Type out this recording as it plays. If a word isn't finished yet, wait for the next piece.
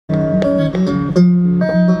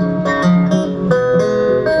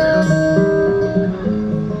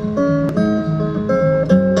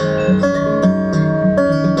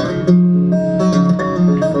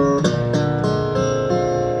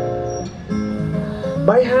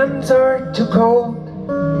My hands are too cold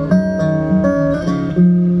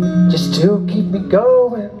just to keep me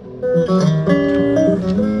going.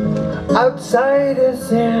 Outside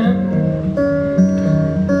is in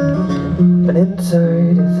and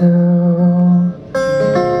inside is out.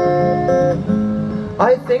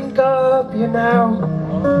 I think of you now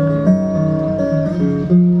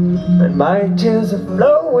and my tears are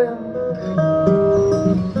flowing.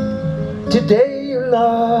 Today you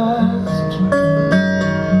lost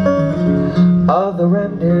all the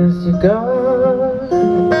reindeers you got.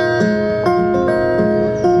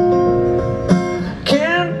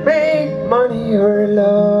 Can't make money or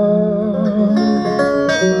love.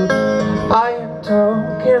 I am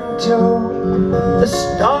talking to the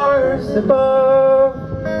stars above.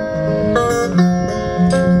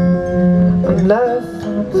 Unless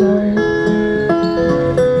sometimes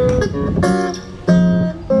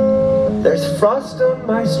there's frost on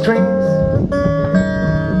my strings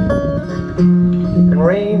and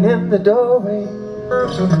rain in the doorway.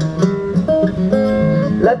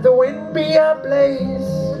 Let the wind be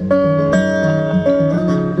ablaze,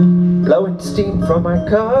 blowing steam from my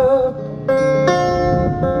cup.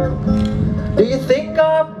 Do you think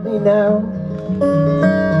of me now?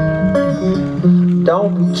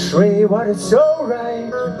 Don't betray what is so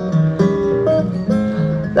right.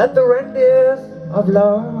 Let the reindeers of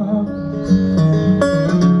love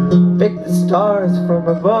pick the stars from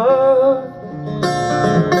above.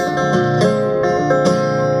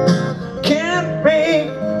 Can't make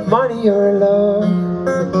money or love.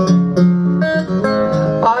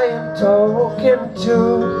 I am talking to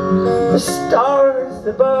the stars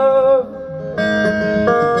above.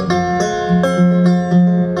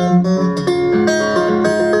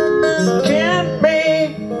 Can't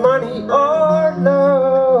make money or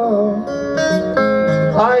love.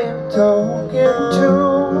 I am talking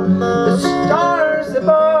to the stars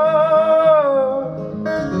above.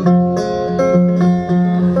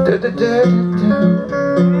 Da da da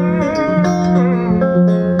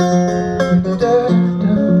da da.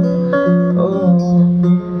 Oh.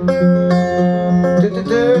 Da da da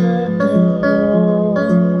da.